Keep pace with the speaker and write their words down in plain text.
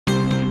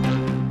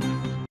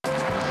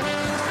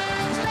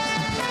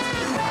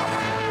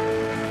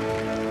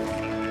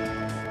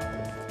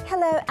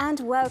Hello and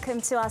welcome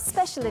to our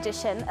special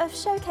edition of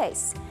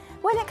Showcase.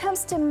 When it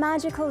comes to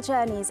magical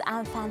journeys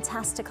and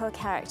fantastical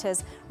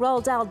characters,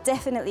 Roald Dahl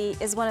definitely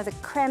is one of the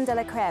crème de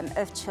la crème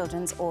of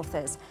children's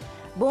authors.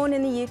 Born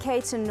in the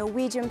UK to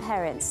Norwegian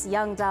parents,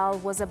 young Dahl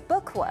was a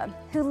bookworm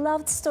who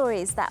loved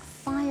stories that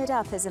fired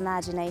up his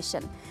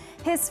imagination.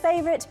 His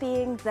favourite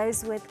being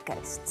those with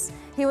ghosts.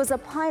 He was a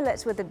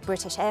pilot with the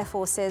British Air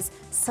Forces,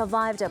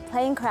 survived a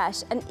plane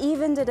crash and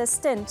even did a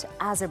stint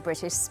as a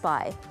British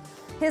spy.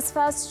 His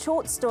first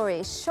short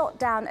story, Shot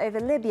Down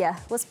Over Libya,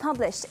 was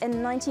published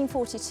in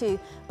 1942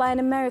 by an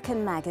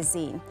American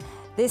magazine.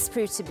 This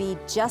proved to be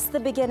just the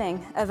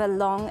beginning of a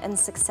long and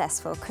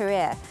successful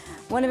career.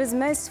 One of his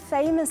most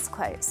famous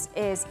quotes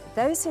is,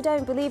 "Those who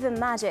don't believe in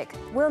magic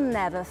will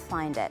never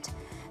find it."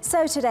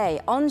 So today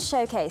on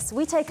Showcase,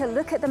 we take a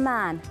look at the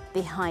man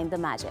behind the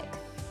magic.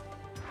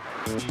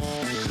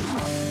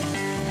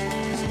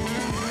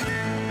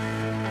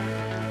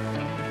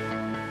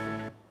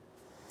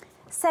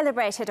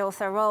 Celebrated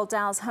author Roald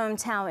Dahl's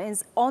hometown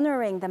is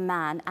honouring the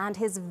man and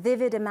his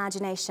vivid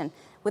imagination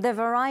with a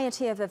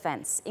variety of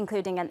events,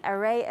 including an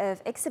array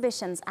of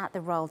exhibitions at the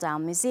Roald Dahl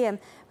Museum,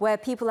 where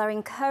people are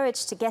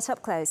encouraged to get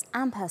up close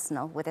and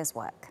personal with his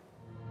work.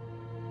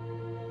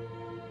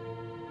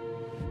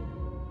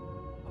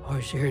 I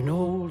was hearing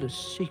all the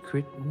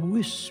secret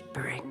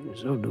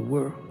whisperings of the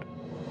world.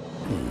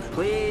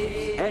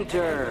 Please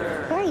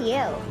enter. Who are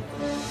you?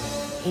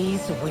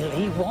 He's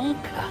Willy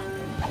Wonka.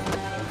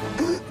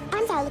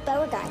 I'm Violet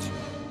Beauregard.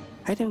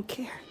 I don't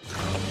care.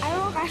 I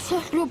want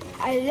a group.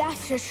 I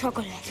love the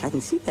chocolate. I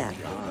can see that.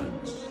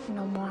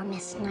 No more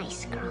Miss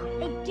Nice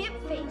Girl. A dip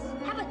face.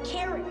 Have a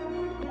carrot.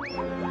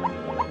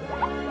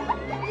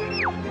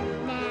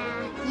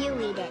 Nah, you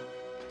eat it.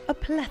 A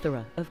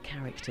plethora of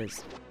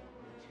characters,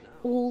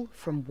 all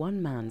from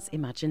one man's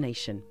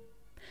imagination.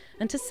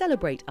 And to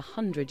celebrate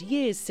 100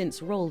 years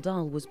since Roald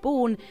Dahl was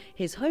born,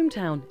 his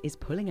hometown is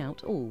pulling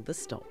out all the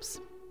stops.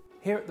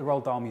 Here at the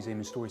Roald Dahl Museum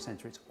and Story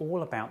Centre, it's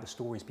all about the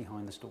stories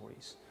behind the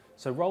stories.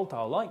 So Roald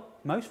Dahl, like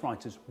most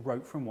writers,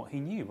 wrote from what he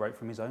knew, wrote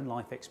from his own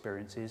life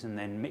experiences and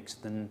then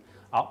mixed them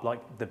up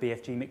like the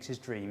BFG mixes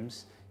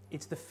dreams.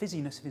 It's the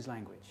fizziness of his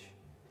language.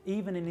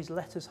 Even in his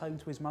letters home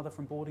to his mother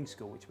from boarding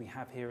school, which we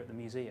have here at the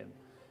museum,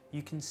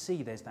 you can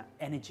see there's that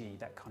energy,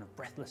 that kind of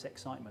breathless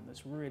excitement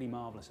that's really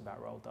marvellous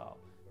about Roald Dahl.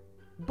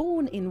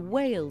 Born in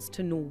Wales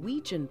to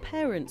Norwegian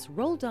parents,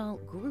 Roald Dahl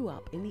grew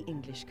up in the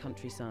English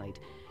countryside.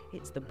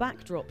 It's the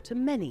backdrop to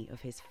many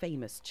of his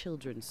famous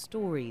children's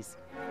stories.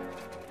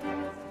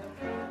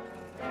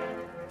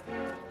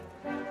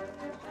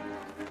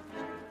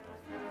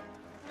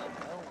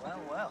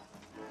 Well.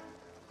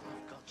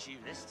 I've got you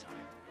this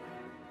time.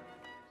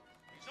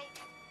 So,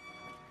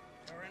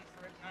 you're in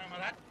for it now, my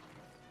lad.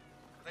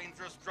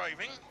 Dangerous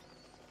driving.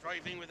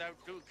 Driving without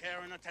due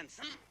care and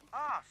attention.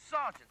 Ah,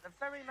 Sergeant, the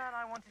very man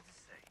I wanted to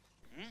see.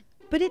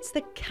 But it's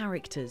the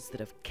characters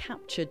that have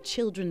captured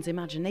children's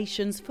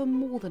imaginations for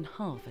more than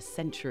half a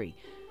century.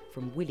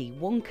 From Willy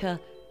Wonka,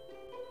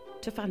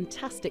 to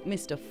Fantastic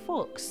Mr.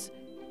 Fox,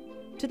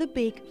 to the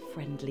big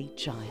friendly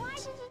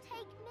giant.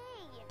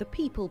 The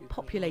people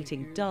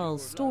populating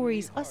Dahl's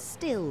stories are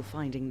still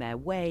finding their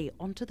way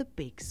onto the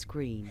big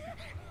screen.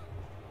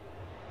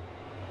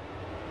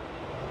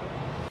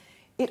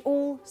 It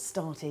all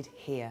started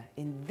here,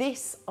 in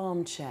this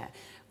armchair,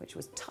 which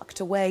was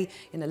tucked away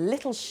in a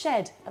little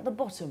shed at the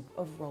bottom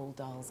of Roald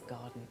Dahl's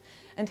garden.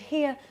 And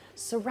here,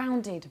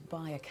 surrounded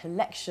by a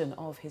collection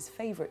of his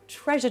favourite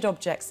treasured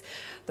objects,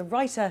 the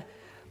writer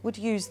would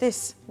use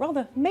this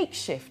rather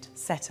makeshift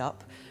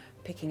setup,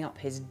 picking up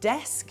his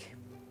desk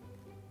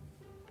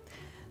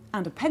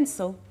and a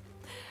pencil,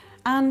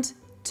 and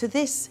to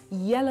this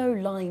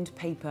yellow-lined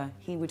paper,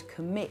 he would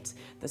commit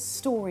the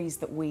stories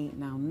that we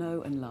now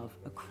know and love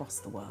across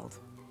the world.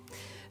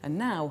 And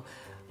now,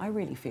 I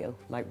really feel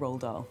like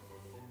Roald Dahl.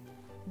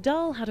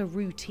 Dahl had a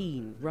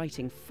routine,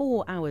 writing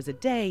 4 hours a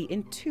day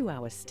in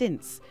 2-hour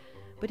stints.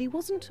 But he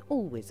wasn't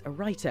always a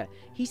writer.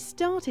 He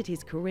started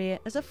his career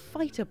as a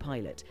fighter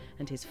pilot,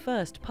 and his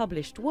first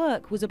published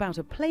work was about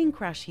a plane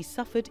crash he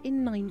suffered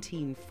in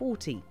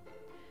 1940.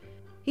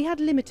 He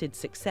had limited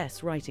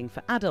success writing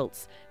for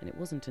adults, and it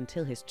wasn't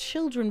until his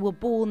children were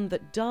born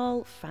that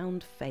Dahl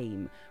found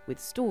fame, with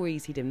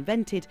stories he'd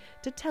invented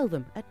to tell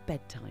them at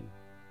bedtime.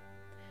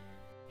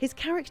 His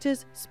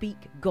characters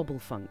speak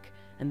gobblefunk,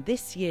 and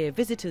this year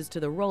visitors to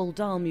the Roald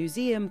Dahl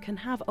Museum can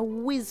have a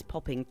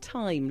whiz-popping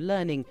time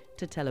learning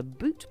to tell a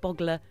boot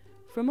boggler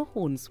from a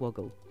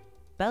hornswoggle.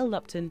 Belle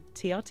Lupton,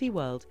 TRT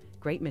World,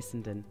 Great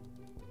Missenden.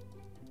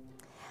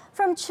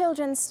 From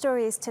children's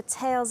stories to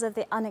tales of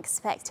the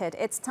unexpected,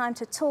 it's time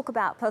to talk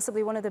about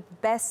possibly one of the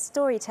best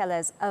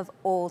storytellers of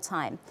all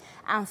time.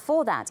 And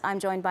for that, I'm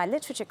joined by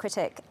literature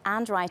critic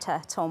and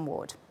writer Tom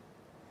Ward.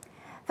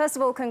 First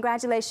of all,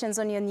 congratulations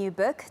on your new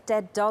book,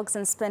 Dead Dogs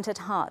and Splintered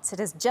Hearts. It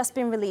has just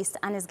been released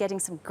and is getting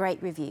some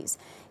great reviews.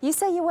 You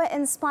say you were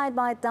inspired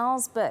by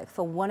Dahl's book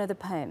for one of the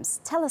poems.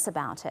 Tell us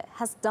about it.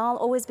 Has Dahl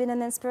always been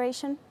an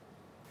inspiration?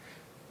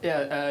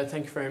 Yeah,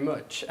 thank you very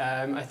much.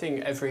 I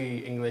think every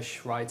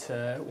English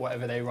writer,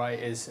 whatever they write,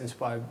 is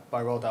inspired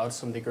by Roald Dahl to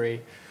some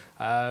degree.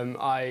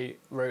 I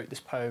wrote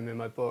this poem in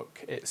my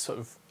book. It's sort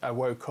of, I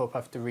woke up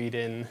after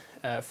reading,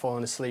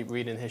 falling asleep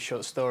reading his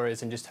short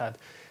stories and just had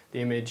the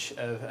image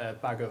of a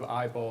bag of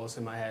eyeballs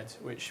in my head,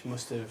 which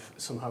must have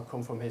somehow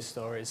come from his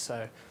stories.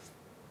 So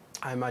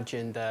I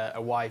imagined a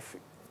wife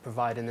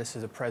providing this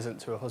as a present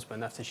to her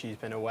husband after she's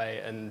been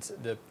away, and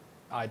the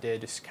idea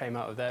just came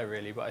out of there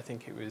really, but I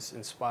think it was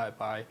inspired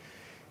by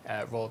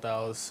Roald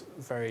Dahl's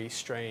very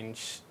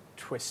strange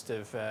twist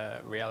of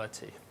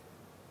reality.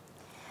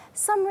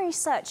 Some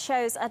research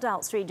shows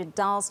adults read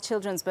Dahl's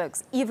children's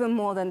books even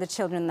more than the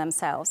children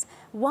themselves.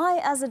 Why,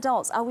 as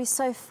adults, are we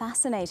so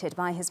fascinated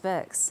by his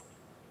books?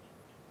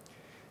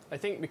 I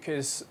think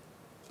because,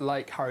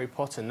 like Harry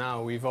Potter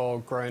now, we've all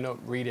grown up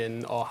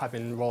reading or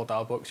having Roald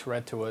Dahl books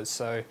read to us,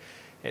 so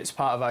it's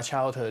part of our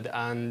childhood,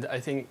 and I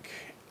think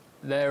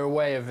they're a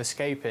way of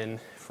escaping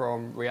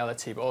from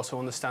reality, but also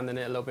understanding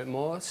it a little bit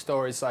more.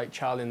 Stories like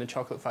Charlie and the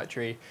Chocolate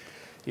Factory,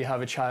 you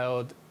have a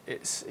child,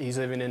 he's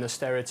living in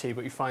austerity,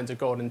 but he finds a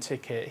golden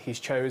ticket, he's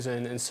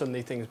chosen, and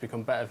suddenly things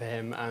become better for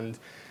him. And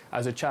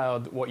as a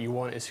child, what you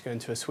want is to go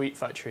into a sweet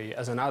factory.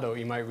 As an adult,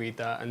 you might read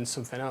that and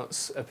something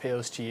else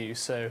appeals to you.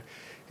 So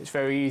it's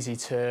very easy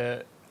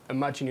to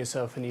imagine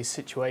yourself in these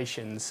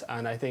situations,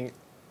 and I think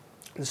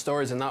the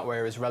stories in that way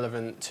are as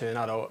relevant to an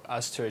adult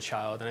as to a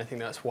child, and I think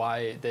that's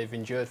why they've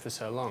endured for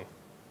so long.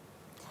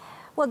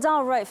 Well,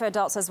 Dahl wrote for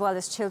adults as well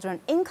as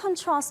children. In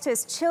contrast to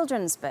his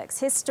children's books,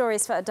 his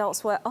stories for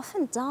adults were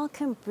often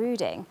dark and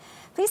brooding.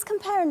 Please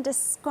compare and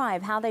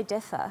describe how they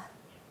differ.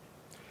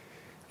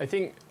 I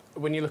think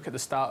when you look at the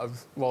start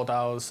of Roald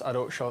Dahl's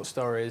adult short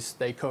stories,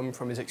 they come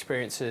from his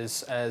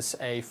experiences as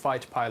a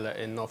fighter pilot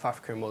in North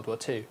Africa in World War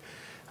II.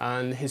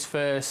 And his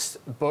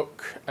first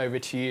book, Over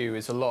to You,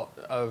 is a lot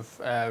of,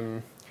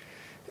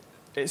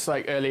 it's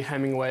like early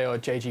Hemingway or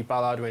J.G.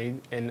 Ballard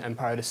when in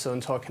Empire of the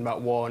Sun talking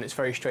about war, and it's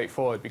very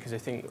straightforward because I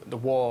think the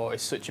war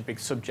is such a big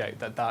subject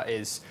that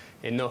is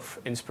enough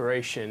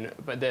inspiration.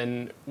 But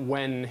then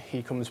when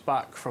he comes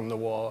back from the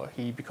war,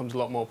 he becomes a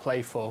lot more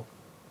playful,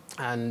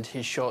 and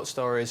his short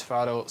stories for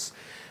adults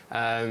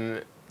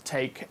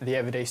take the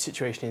everyday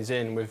situation he's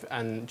in with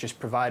and just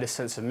provide a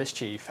sense of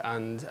mischief.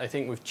 And I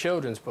think with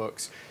children's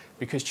books,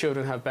 because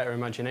children have better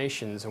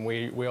imaginations and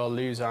we all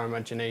lose our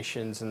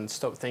imaginations and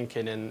stop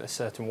thinking in a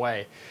certain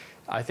way,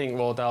 I think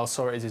Roald Dahl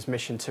saw it as his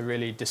mission to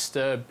really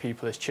disturb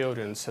people as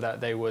children so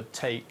that they would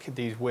take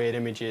these weird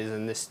images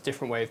and this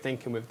different way of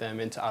thinking with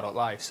them into adult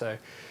life. So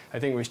I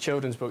think with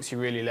children's books he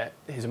really let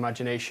his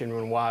imagination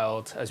run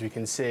wild, as we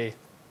can see,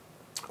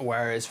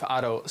 whereas for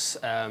adults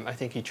I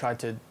think he tried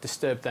to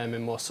disturb them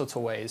in more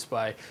subtle ways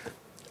by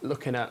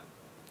looking at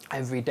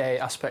everyday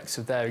aspects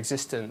of their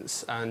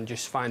existence and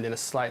just finding a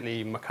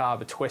slightly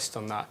macabre twist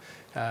on that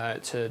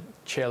to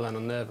chill and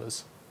unnerve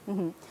us.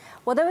 Mm-hmm.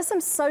 Well, there was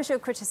some social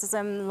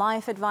criticism,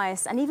 life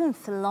advice, and even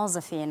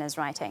philosophy in his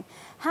writing.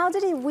 How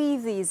did he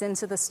weave these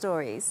into the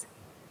stories?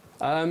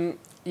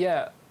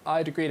 Yeah,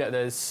 I'd agree that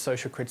there's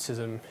social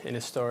criticism in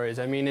his stories.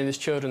 I mean, in his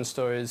children's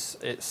stories,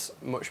 it's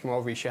much more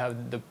obvious. You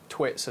have the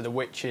twits or the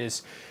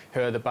witches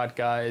who are the bad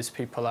guys,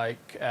 people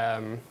like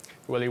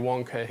Willy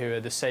Wonka, who are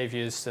the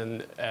saviours,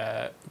 and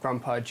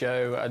Grandpa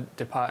Joe are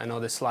departing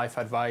all this life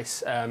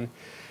advice.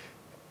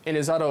 In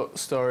his adult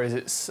stories,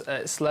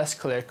 it's less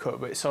clear-cut,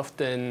 but it's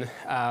often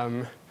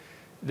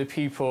the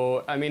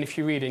people. I mean, if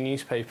you read a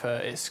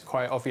newspaper, it's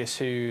quite obvious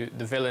who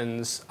the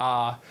villains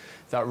are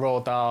that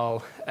Roald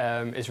Dahl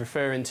is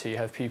referring to. You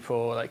have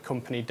people like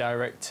company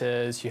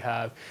directors, you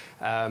have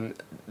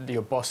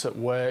your boss at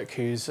work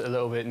who's a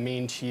little bit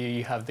mean to you,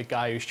 you have the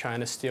guy who's trying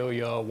to steal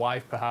your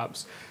wife,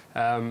 perhaps.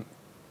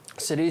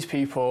 So these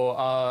people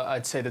are,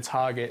 I'd say, the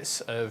targets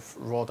of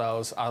Roald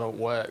Dahl's adult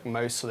work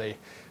mostly.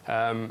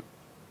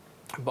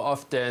 But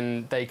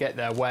often they get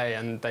their way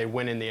and they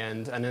win in the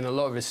end. And in a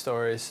lot of his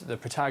stories, the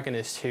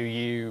protagonist who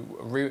you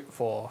root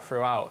for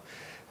throughout,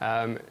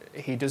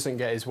 he doesn't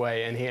get his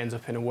way and he ends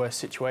up in a worse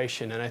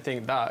situation. And I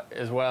think that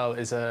as well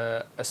is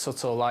a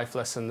subtle life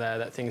lesson there,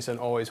 that things don't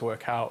always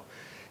work out,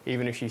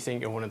 even if you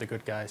think you're one of the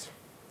good guys.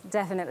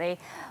 Definitely.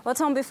 Well,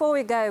 Tom, before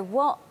we go,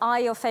 what are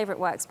your favourite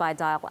works by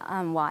Dahl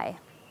and why?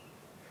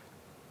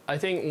 I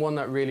think one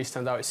that really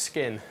stands out is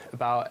Skin,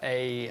 about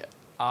a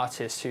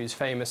artist who's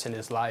famous in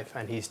his life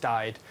and he's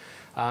died,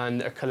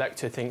 and a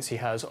collector thinks he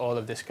has all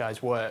of this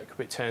guy's work,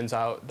 but it turns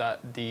out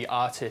that the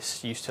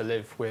artist used to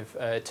live with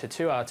a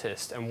tattoo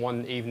artist, and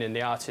one evening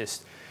the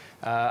artist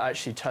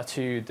actually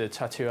tattooed the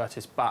tattoo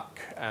artist's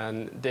back,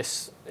 and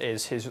this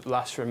is his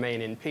last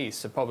remaining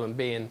piece. The problem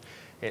being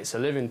it's a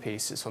living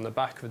piece, it's on the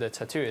back of the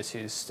tattooist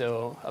who's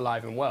still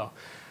alive and well.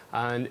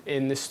 And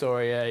in this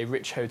story, a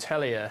rich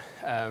hotelier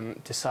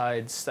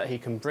decides that he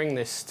can bring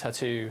this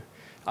tattoo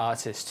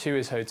artist to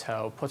his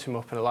hotel, put him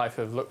up in a life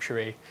of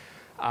luxury,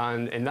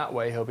 and in that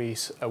way he'll be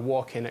a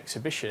walk-in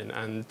exhibition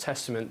and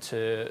testament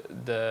to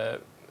the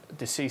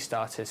deceased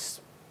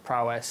artist's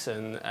prowess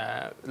and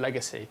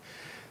legacy.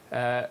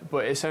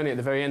 But it's only at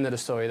the very end of the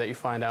story that you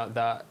find out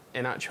that,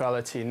 in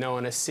actuality, no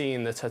one has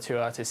seen the tattoo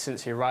artist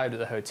since he arrived at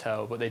the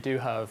hotel, but they do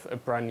have a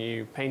brand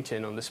new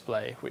painting on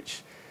display,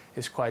 which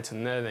is quite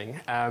unnerving.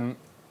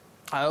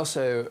 I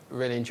also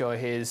really enjoy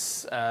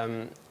his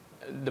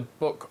the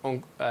book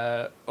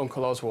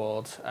Uncle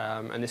Oswald,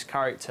 and this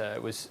character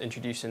was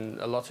introduced in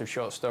a lot of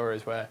short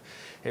stories where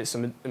it's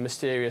a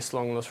mysterious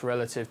long-lost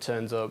relative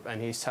turns up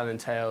and he's telling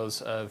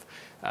tales of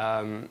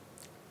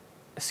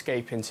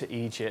escaping to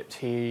Egypt.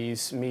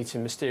 He's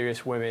meeting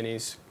mysterious women.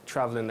 He's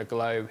travelling the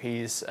globe.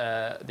 He's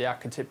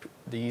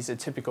he's a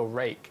typical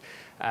rake,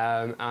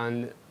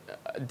 and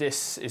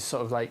this is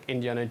sort of like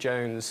Indiana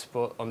Jones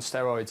but on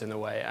steroids in a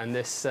way. And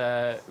this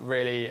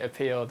really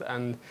appealed.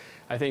 And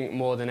I think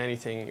more than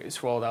anything, it's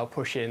Roald Dahl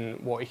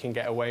pushing what he can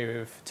get away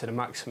with to the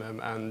maximum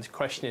and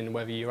questioning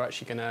whether you're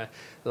actually going to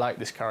like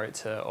this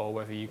character or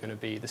whether you're going to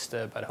be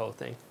disturbed by the whole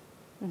thing.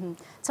 Mm-hmm.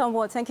 Tom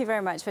Ward, thank you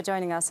very much for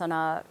joining us on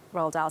our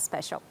Roald Dahl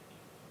special.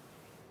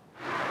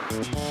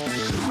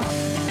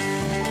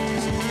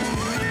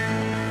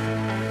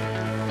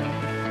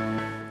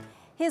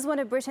 He's one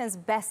of Britain's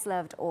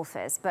best-loved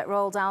authors, but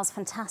Roald Dahl's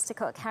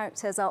fantastical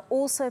characters are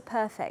also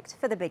perfect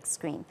for the big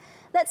screen.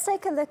 Let's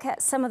take a look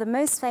at some of the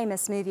most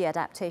famous movie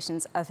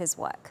adaptations of his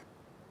work.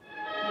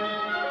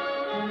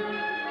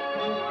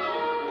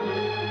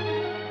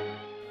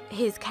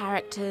 His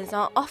characters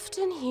are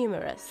often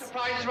humorous.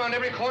 Surprises around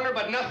every corner,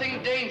 but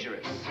nothing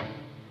dangerous.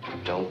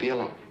 Don't be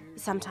alarmed.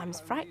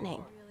 Sometimes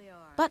frightening,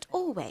 but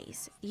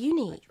always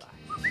unique.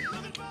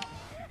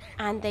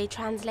 And they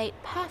translate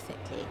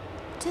perfectly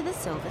to the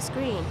silver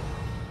screen.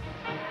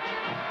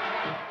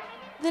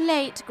 The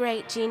late,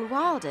 great Gene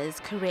Wilder's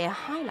career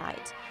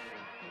highlight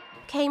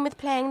came with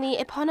playing the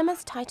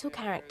eponymous title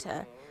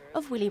character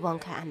of Willy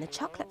Wonka and the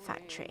Chocolate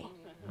Factory.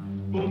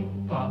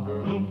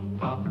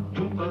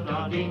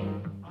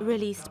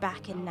 Released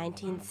back in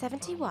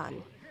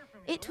 1971,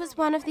 it was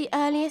one of the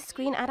earliest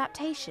screen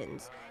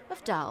adaptations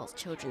of Dahl's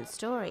children's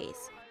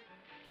stories.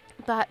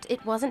 But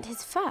it wasn't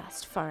his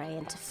first foray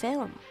into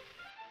film.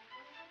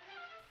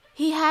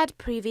 He had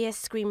previous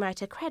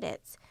screenwriter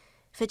credits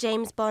for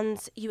James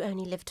Bond's You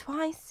Only Live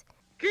Twice,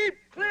 Keep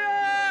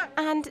clear!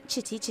 and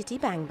Chitty Chitty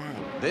Bang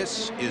Bang.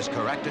 This is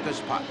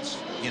Caractacus Potts,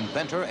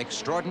 inventor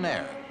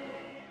extraordinaire.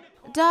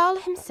 Dahl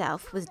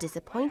himself was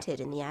disappointed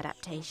in the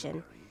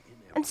adaptation,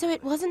 and so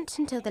it wasn't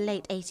until the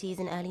late 80s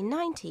and early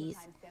 90s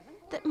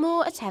that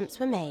more attempts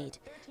were made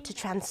to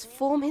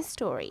transform his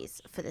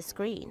stories for the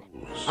screen.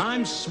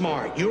 I'm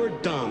smart, you're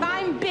dumb.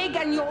 I'm big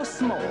and you're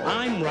small.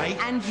 I'm right.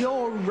 And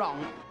you're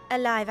wrong. A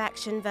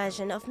live-action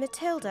version of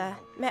Matilda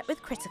met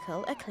with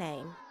critical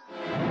acclaim.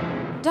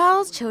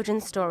 Dahl's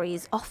children's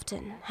stories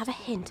often have a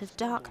hint of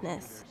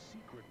darkness.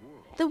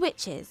 The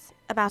Witches,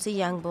 about a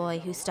young boy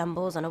who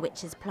stumbles on a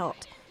witch's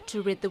plot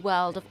to rid the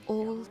world of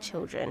all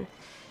children,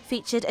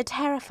 featured a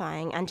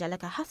terrifying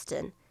Angelica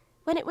Huston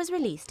when it was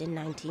released in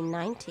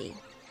 1990.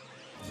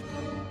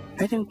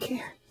 I don't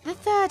care. The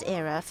third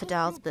era for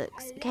Dahl's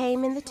books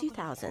came in the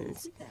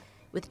 2000s,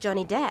 with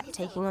Johnny Depp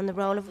taking on the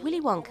role of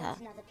Willy Wonka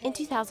in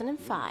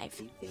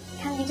 2005.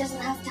 Candy doesn't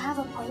have to have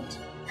a point.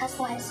 That's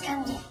why it's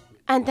candy.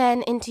 And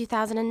then in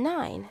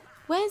 2009,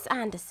 Wes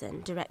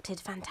Anderson directed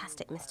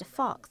Fantastic Mr.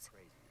 Fox,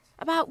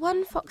 about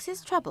one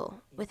fox's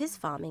trouble with his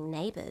farming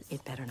neighbours.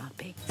 It better not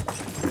be.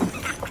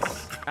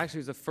 Actually,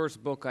 it was the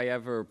first book I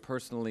ever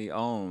personally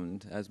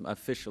owned as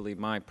officially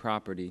my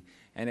property,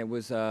 and it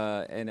was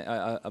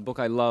a book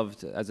I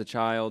loved as a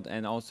child,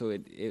 and also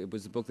it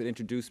was a book that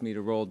introduced me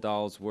to Roald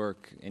Dahl's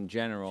work in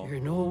general.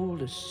 Hearing all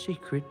the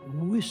secret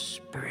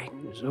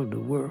whisperings of the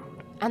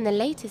world. And the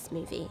latest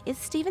movie is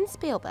Steven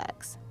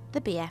Spielberg's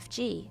The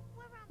BFG,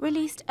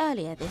 released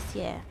earlier this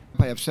year.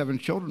 I have 7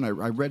 children.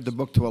 I read the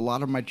book to a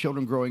lot of my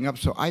children growing up,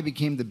 so I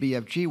became the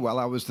BFG while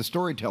I was the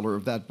storyteller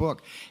of that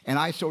book. And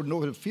I so know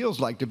what it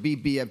feels like to be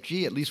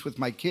BFG, at least with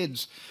my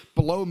kids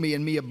below me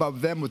and me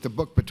above them with the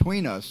book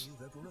between us.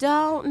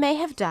 Dahl may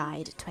have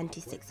died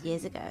 26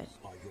 years ago,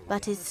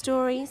 but his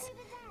stories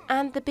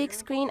and the big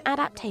screen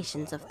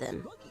adaptations of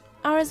them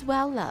are as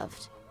well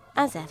loved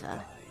as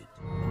ever.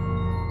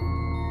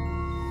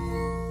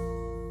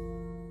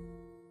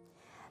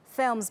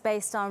 Films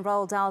based on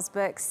Roald Dahl's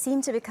books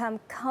seem to become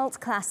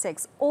cult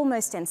classics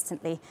almost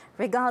instantly,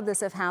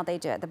 regardless of how they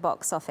do at the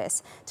box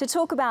office. To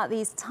talk about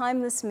these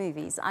timeless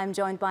movies, I'm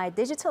joined by a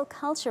digital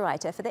culture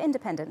writer for The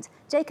Independent,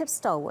 Jacob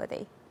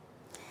Stolworthy.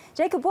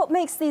 Jacob, what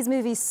makes these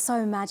movies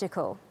so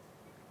magical?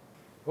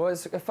 Well,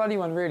 it's a funny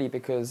one, really,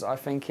 because I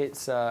think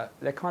it's they're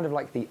kind of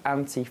like the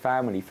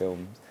anti-family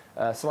films.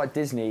 So like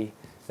Disney,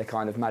 they're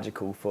kind of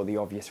magical for the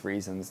obvious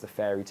reasons, the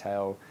fairy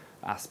tale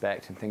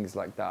aspect and things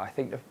like that. I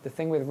think the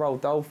thing with Roald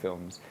Dahl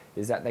films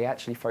is that they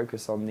actually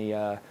focus on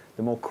the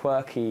more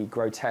quirky,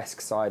 grotesque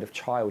side of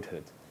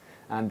childhood.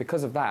 And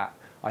because of that,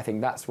 I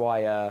think that's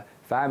why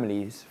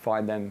families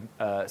find them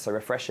so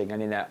refreshing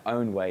and in their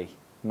own way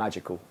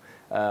magical.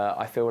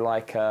 I feel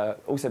like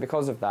also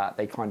because of that,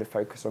 they kind of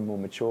focus on more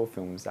mature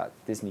films that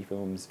Disney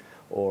films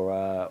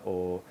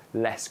or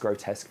less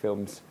grotesque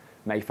films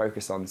may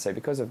focus on. So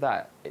because of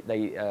that,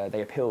 they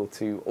appeal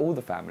to all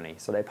the family.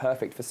 So they're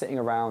perfect for sitting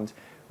around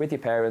with your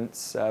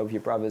parents, with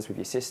your brothers, with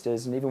your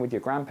sisters, and even with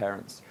your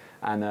grandparents.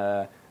 And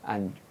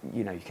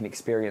you know, you can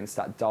experience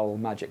that Dahl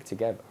magic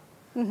together.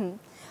 Mm-hmm.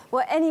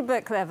 Well, any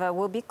book lover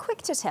will be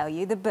quick to tell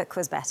you the book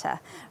was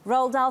better.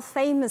 Roald Dahl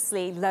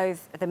famously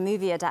loathed the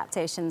movie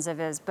adaptations of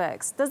his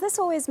books. Does this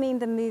always mean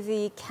the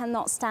movie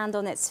cannot stand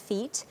on its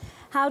feet?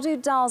 How do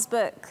Dahl's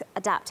book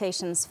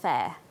adaptations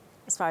fare,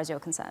 as far as you're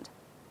concerned?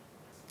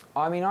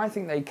 I mean, I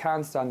think they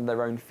can stand on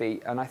their own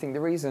feet, and I think the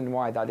reason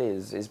why that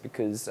is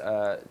because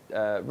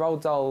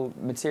Roald Dahl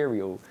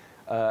material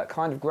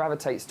kind of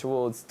gravitates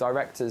towards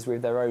directors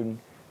with their own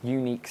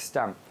unique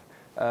stamp.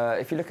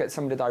 If you look at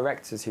some of the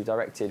directors who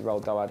directed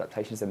Roald Dahl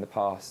adaptations in the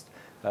past,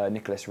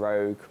 Nicholas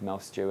Roeg, Mel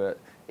Stewart,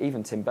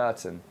 even Tim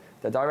Burton,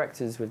 they're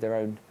directors with their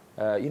own,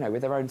 you know,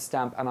 with their own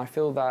stamp. And I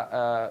feel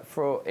that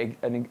for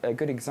a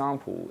good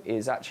example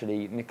is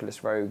actually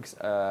Nicholas Roeg's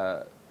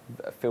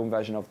film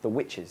version of The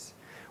Witches,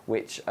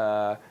 which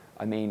I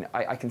mean,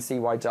 I can see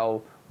why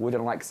Dahl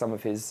wouldn't like some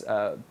of his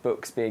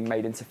books being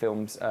made into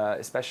films,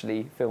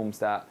 especially films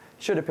that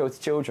should appeal to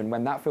children,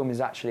 when that film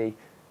is actually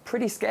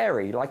pretty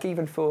scary. Like,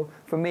 even for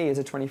me as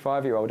a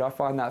 25-year-old, I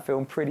find that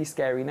film pretty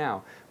scary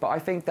now. But I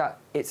think that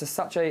it's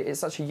such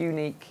a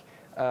unique,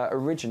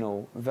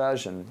 original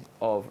version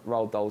of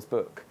Roald Dahl's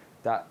book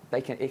that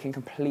it can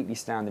completely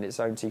stand on its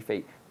own 2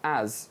 feet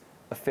as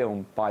a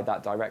film by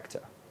that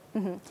director.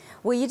 Mm-hmm.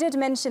 Well, you did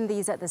mention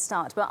these at the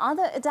start, but are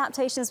the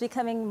adaptations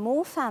becoming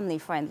more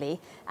family-friendly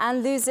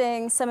and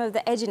losing some of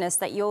the edginess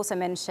that you also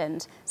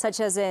mentioned, such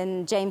as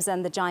in James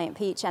and the Giant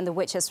Peach and The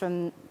Witches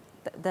from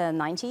the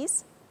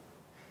 90s?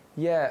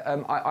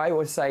 Yeah, I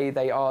would say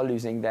they are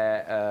losing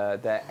their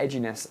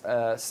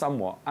edginess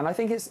somewhat, and I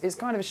think it's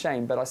kind of a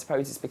shame. But I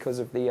suppose it's because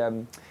of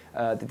the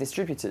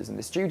distributors and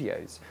the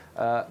studios.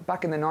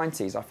 Back in the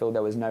 90s, I feel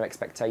there was no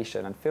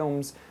expectation, and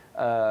films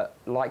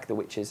like The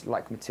Witches,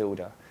 like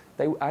Matilda,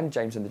 and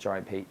James and the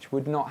Giant Peach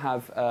would not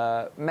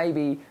have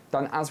maybe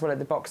done as well at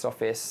the box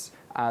office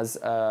as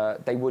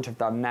they would have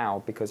done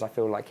now, because I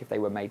feel like if they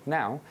were made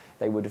now,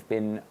 they would have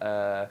been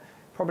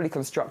probably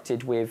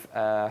constructed with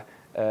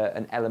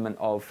an element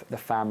of the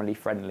family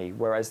friendly,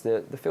 whereas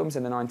the films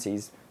in the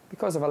 90s,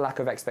 because of a lack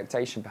of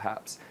expectation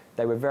perhaps,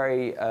 they were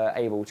very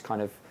able to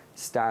kind of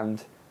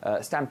stand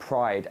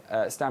proud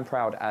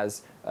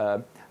as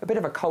a bit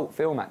of a cult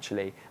film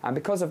actually, and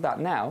because of that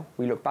now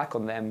we look back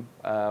on them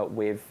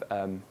with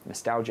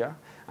nostalgia,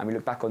 and we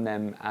look back on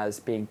them as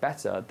being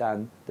better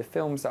than the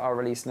films that are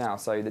released now.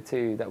 So the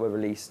two that were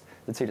released,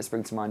 the two that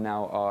spring to mind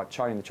now are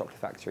Charlie and the Chocolate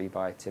Factory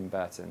by Tim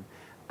Burton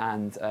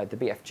and the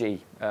BFG,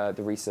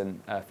 the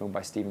recent film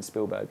by Steven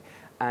Spielberg,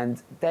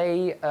 and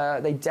they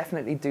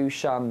definitely do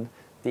shun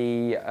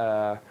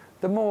the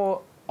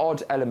more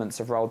odd elements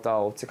of Roald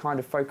Dahl to kind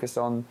of focus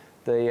on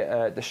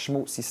the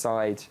schmaltzy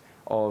side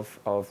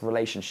of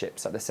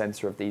relationships at the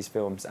centre of these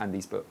films and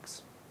these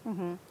books.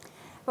 Mm-hmm.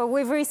 Well,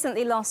 we've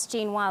recently lost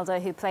Gene Wilder,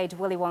 who played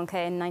Willy Wonka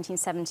in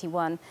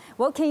 1971.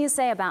 What can you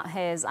say about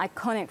his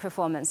iconic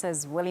performance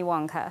as Willy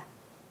Wonka?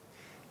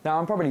 Now,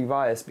 I'm probably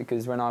biased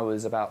because when I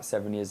was about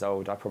 7 years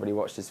old, I probably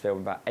watched this film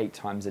about 8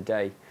 times a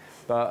day.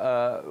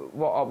 But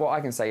what I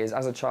can say is,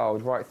 as a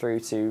child, right through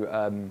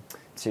to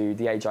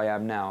the age I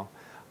am now,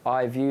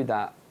 I view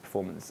that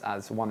performance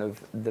as one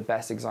of the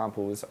best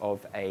examples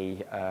of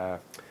a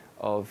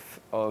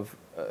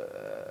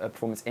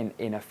performance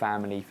in a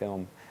family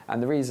film.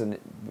 And the reason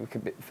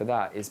for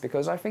that is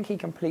because I think he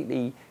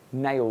completely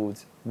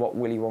nailed what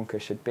Willy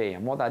Wonka should be.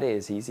 And what that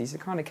is, he's the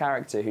kind of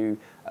character who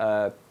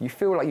you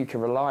feel like you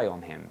can rely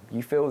on him.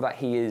 You feel that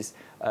he is,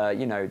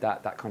 you know,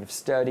 that kind of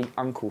sturdy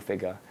uncle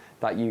figure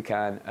that you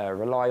can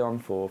rely on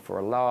for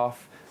a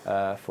laugh,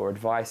 for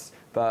advice.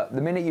 But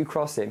the minute you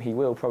cross him, he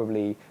will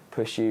probably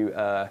push you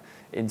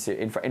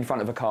in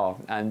front of a car,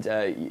 and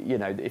you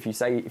know, if you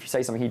say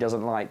something he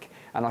doesn't like.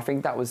 And I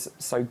think that was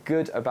so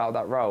good about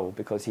that role,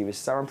 because he was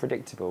so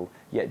unpredictable,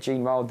 yet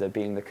Gene Wilder,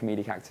 being the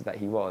comedic actor that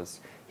he was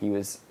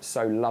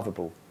so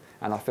lovable,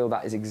 and I feel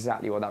that is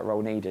exactly what that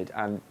role needed.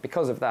 And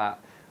because of that,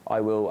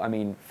 I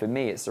mean, for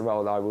me, it's the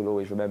role I will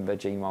always remember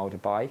Gene Wilder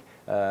by,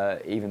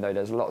 even though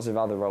there's lots of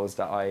other roles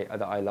that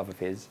I love of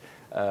his,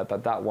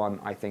 but that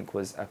one I think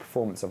was a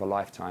performance of a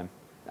lifetime,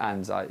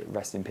 and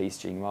rest in peace,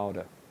 Gene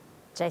Wilder.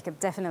 Jacob,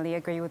 definitely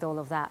agree with all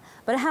of that.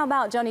 But how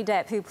about Johnny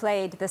Depp, who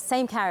played the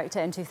same character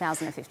in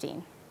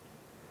 2015?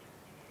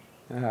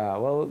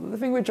 Well, the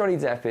thing with Johnny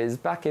Depp is,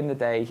 back in the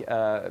day,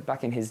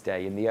 back in his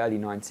day, in the early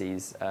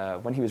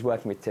 90s, when he was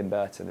working with Tim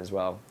Burton as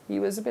well, he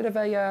was a bit of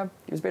a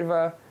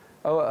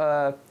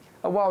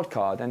wild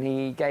card, and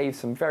he gave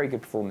some very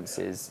good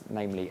performances,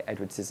 namely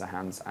Edward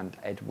Scissorhands and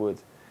Ed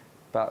Wood.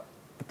 But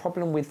the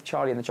problem with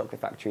Charlie and the Chocolate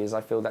Factory is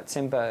I feel that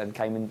Tim Burton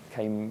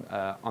came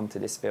onto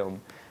this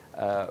film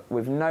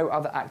with no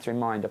other actor in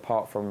mind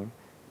apart from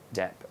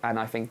Depp, and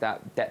I think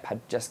that Depp had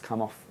just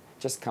come off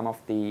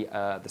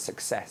the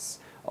success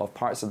of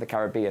Pirates of the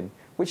Caribbean,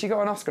 which he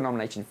got an Oscar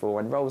nomination for,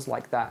 and roles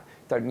like that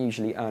don't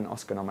usually earn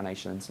Oscar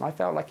nominations. And I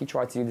felt like he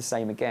tried to do the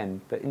same again,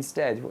 but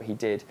instead what he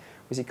did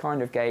was he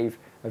kind of gave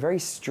a very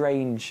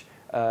strange,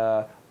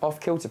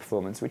 off-kilter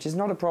performance, which is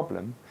not a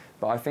problem,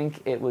 but I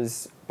think it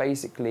was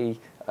basically,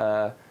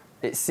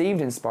 it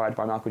seemed inspired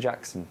by Michael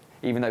Jackson,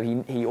 even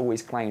though he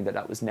always claimed that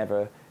that was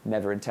never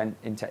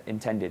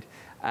intended.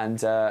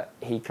 And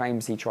he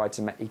claims he tried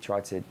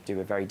to do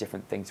a very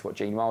different thing to what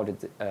Gene Wilder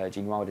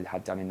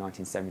had done in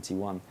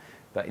 1971.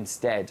 But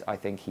instead, I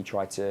think he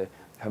tried to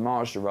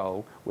homage the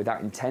role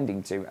without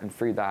intending to, and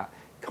through that,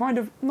 kind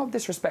of not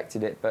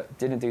disrespected it, but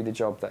didn't do the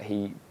job that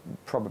he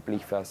probably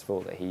first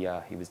thought that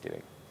he was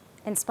doing.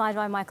 Inspired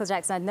by Michael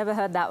Jackson. I'd never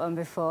heard that one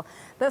before.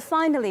 But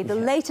finally, the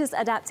latest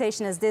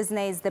adaptation is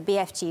Disney's The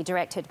BFG,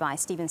 directed by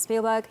Steven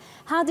Spielberg.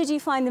 How did you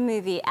find the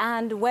movie,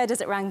 and where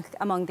does it rank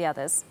among the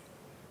others?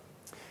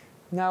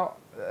 Now,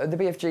 the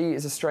BFG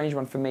is a strange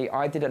one for me.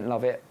 I didn't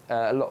love it.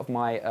 A lot of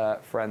my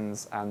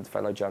friends and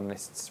fellow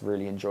journalists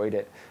really enjoyed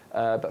it.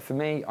 But for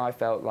me, I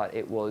felt like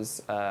it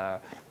was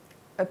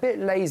a bit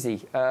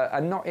lazy,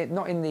 and not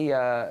in the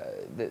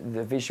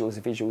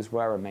visuals. The visuals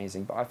were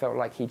amazing, but I felt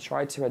like he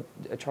tried to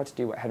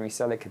do what Henry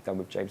Selick had done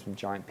with James from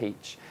Giant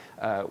Peach,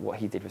 what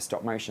he did with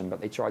stop motion, but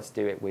they tried to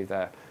do it with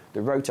the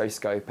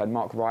rotoscope and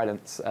Mark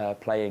Rylance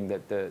playing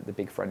the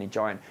big friendly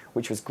giant,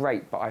 which was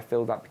great. But I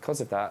feel that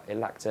because of that, it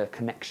lacked a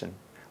connection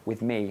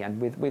with me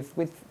and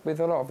with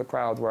a lot of the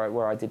crowd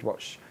where I did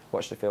watch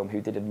the film,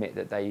 who did admit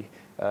that they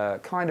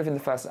kind of in the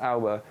first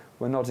hour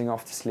were nodding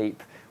off to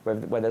sleep,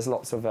 where there's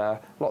lots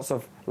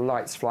of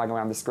lights flying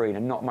around the screen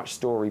and not much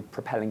story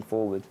propelling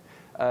forward.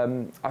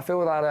 I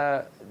feel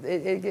that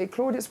it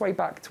clawed its way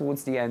back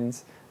towards the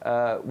end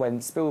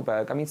when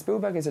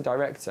Spielberg is a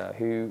director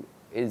who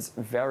is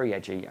very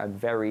edgy and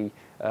very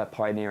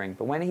pioneering,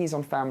 but when he's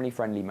on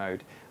family-friendly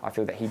mode, I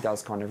feel that he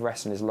does kind of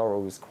rest on his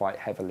laurels quite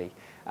heavily,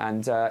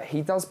 and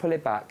he does pull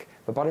it back,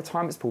 but by the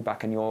time it's pulled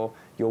back and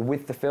you're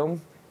with the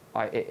film,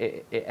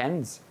 it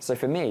ends. So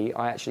for me,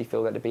 I actually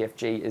feel that the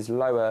BFG is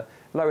lower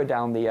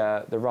down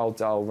the Roald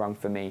Dahl rung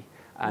for me,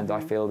 and I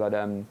feel that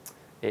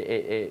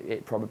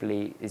it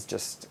probably is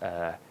just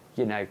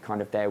you know,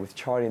 kind of there with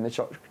Charlie and the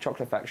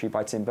Chocolate Factory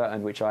by Tim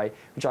Burton, which I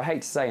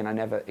hate to say and I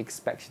never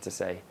expected to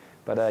say.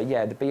 But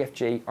yeah, the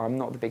BFG, I'm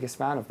not the biggest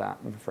fan of that,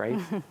 I'm afraid.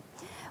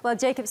 Well,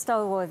 Jacob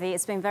Stolworthy,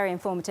 it's been very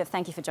informative.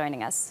 Thank you for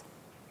joining us.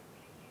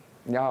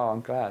 Yeah, I'm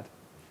glad.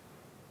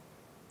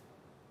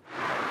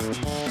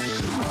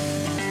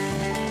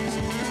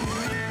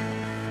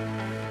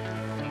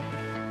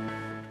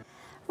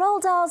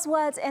 Roald Dahl's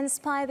words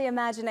inspire the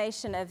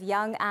imagination of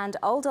young and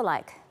old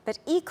alike, but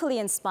equally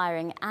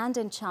inspiring and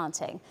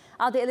enchanting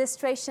are the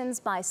illustrations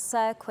by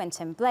Sir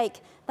Quentin Blake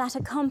that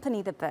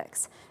accompany the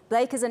books.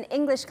 Blake is an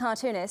English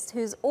cartoonist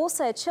who's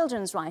also a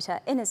children's writer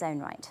in his own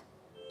right.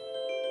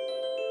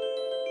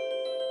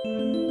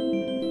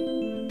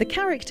 The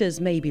characters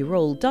may be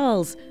Roald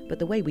Dahl's, but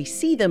the way we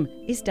see them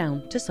is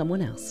down to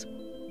someone else.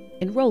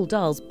 In Roald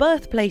Dahl's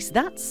birthplace,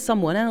 that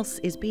someone else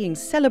is being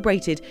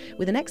celebrated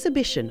with an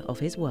exhibition of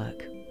his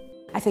work.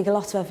 I think a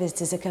lot of our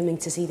visitors are coming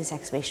to see this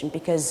exhibition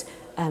because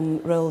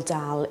Roald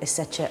Dahl is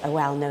such a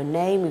well-known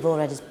name. We've all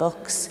read his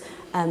books,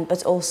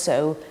 but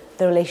also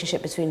the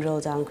relationship between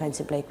Roald Dahl and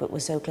Quentin Blake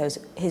was so close.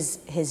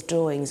 His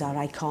drawings are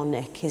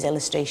iconic. His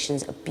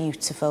illustrations are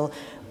beautiful.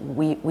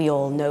 We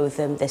all know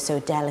them. They're so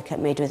delicate,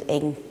 made with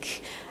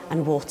ink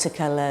and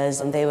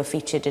watercolours, and they were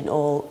featured in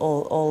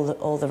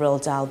all the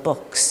Roald Dahl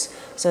books.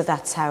 So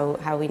that's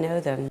how we know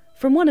them.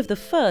 From one of the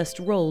first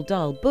Roald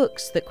Dahl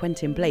books that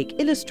Quentin Blake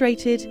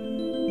illustrated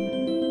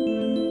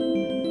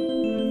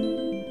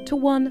to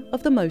one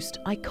of the most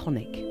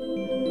iconic.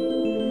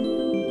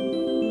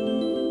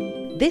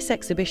 This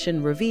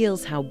exhibition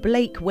reveals how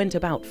Blake went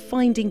about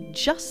finding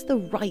just the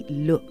right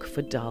look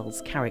for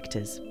Dahl's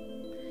characters.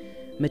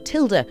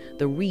 Matilda,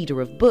 the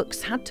reader of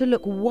books, had to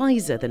look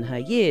wiser than her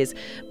years,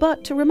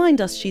 but to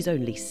remind us she's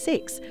only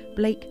 6,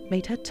 Blake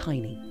made her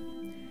tiny.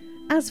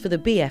 As for the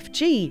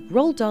BFG,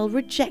 Roald Dahl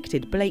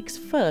rejected Blake's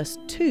first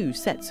 2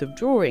 sets of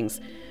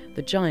drawings.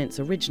 The giant's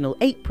original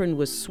apron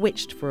was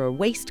switched for a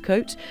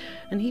waistcoat,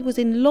 and he was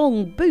in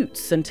long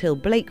boots until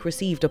Blake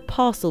received a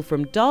parcel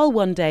from Dahl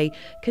one day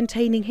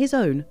containing his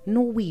own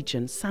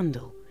Norwegian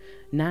sandal.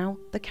 Now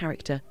the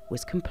character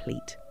was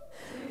complete.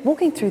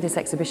 Walking through this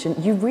exhibition,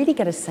 you really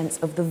get a sense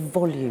of the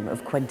volume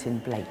of Quentin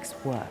Blake's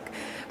work.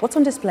 What's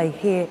on display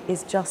here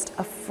is just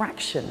a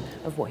fraction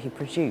of what he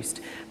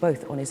produced,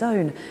 both on his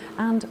own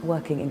and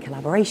working in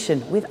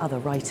collaboration with other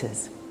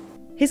writers.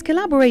 His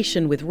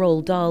collaboration with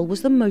Roald Dahl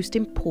was the most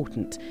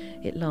important.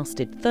 It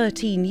lasted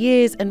 13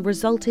 years and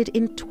resulted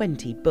in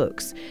 20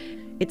 books.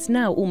 It's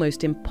now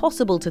almost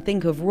impossible to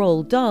think of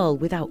Roald Dahl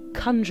without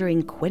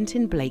conjuring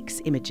Quentin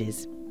Blake's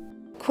images.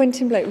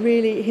 Quentin Blake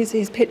really,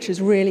 his pictures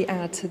really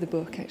add to the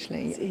book,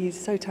 actually. He's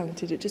so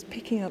talented at just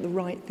picking out the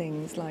right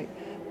things, like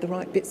the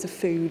right bits of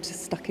food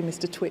stuck in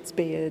Mr. Twit's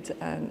beard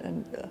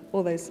and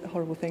all those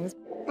horrible things.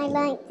 I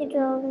like the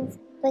drawings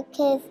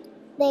because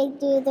they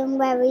do them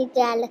very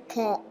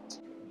delicate.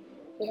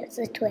 It's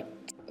a twit.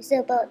 It's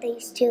about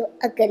these 2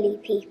 ugly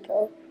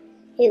people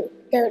who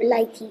don't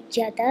like each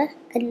other,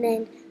 and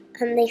then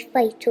they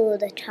fight all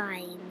the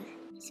time.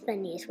 It's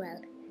funny as well.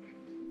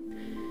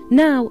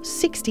 Now,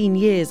 16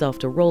 years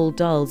after Roald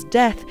Dahl's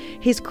death,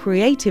 his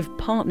creative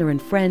partner and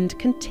friend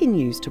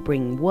continues to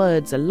bring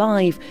words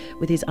alive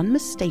with his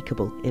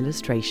unmistakable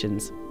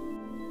illustrations.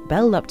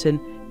 Belle Lupton,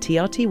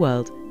 TRT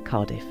World,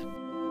 Cardiff.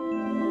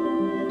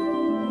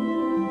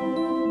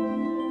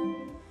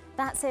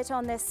 That's it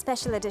on this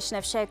special edition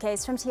of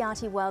Showcase from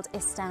TRT World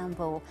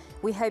Istanbul.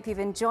 We hope you've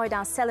enjoyed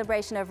our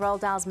celebration of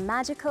Roald Dahl's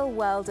magical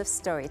world of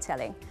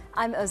storytelling.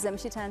 I'm Özlem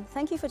Şiten.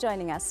 Thank you for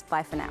joining us.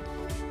 Bye for now.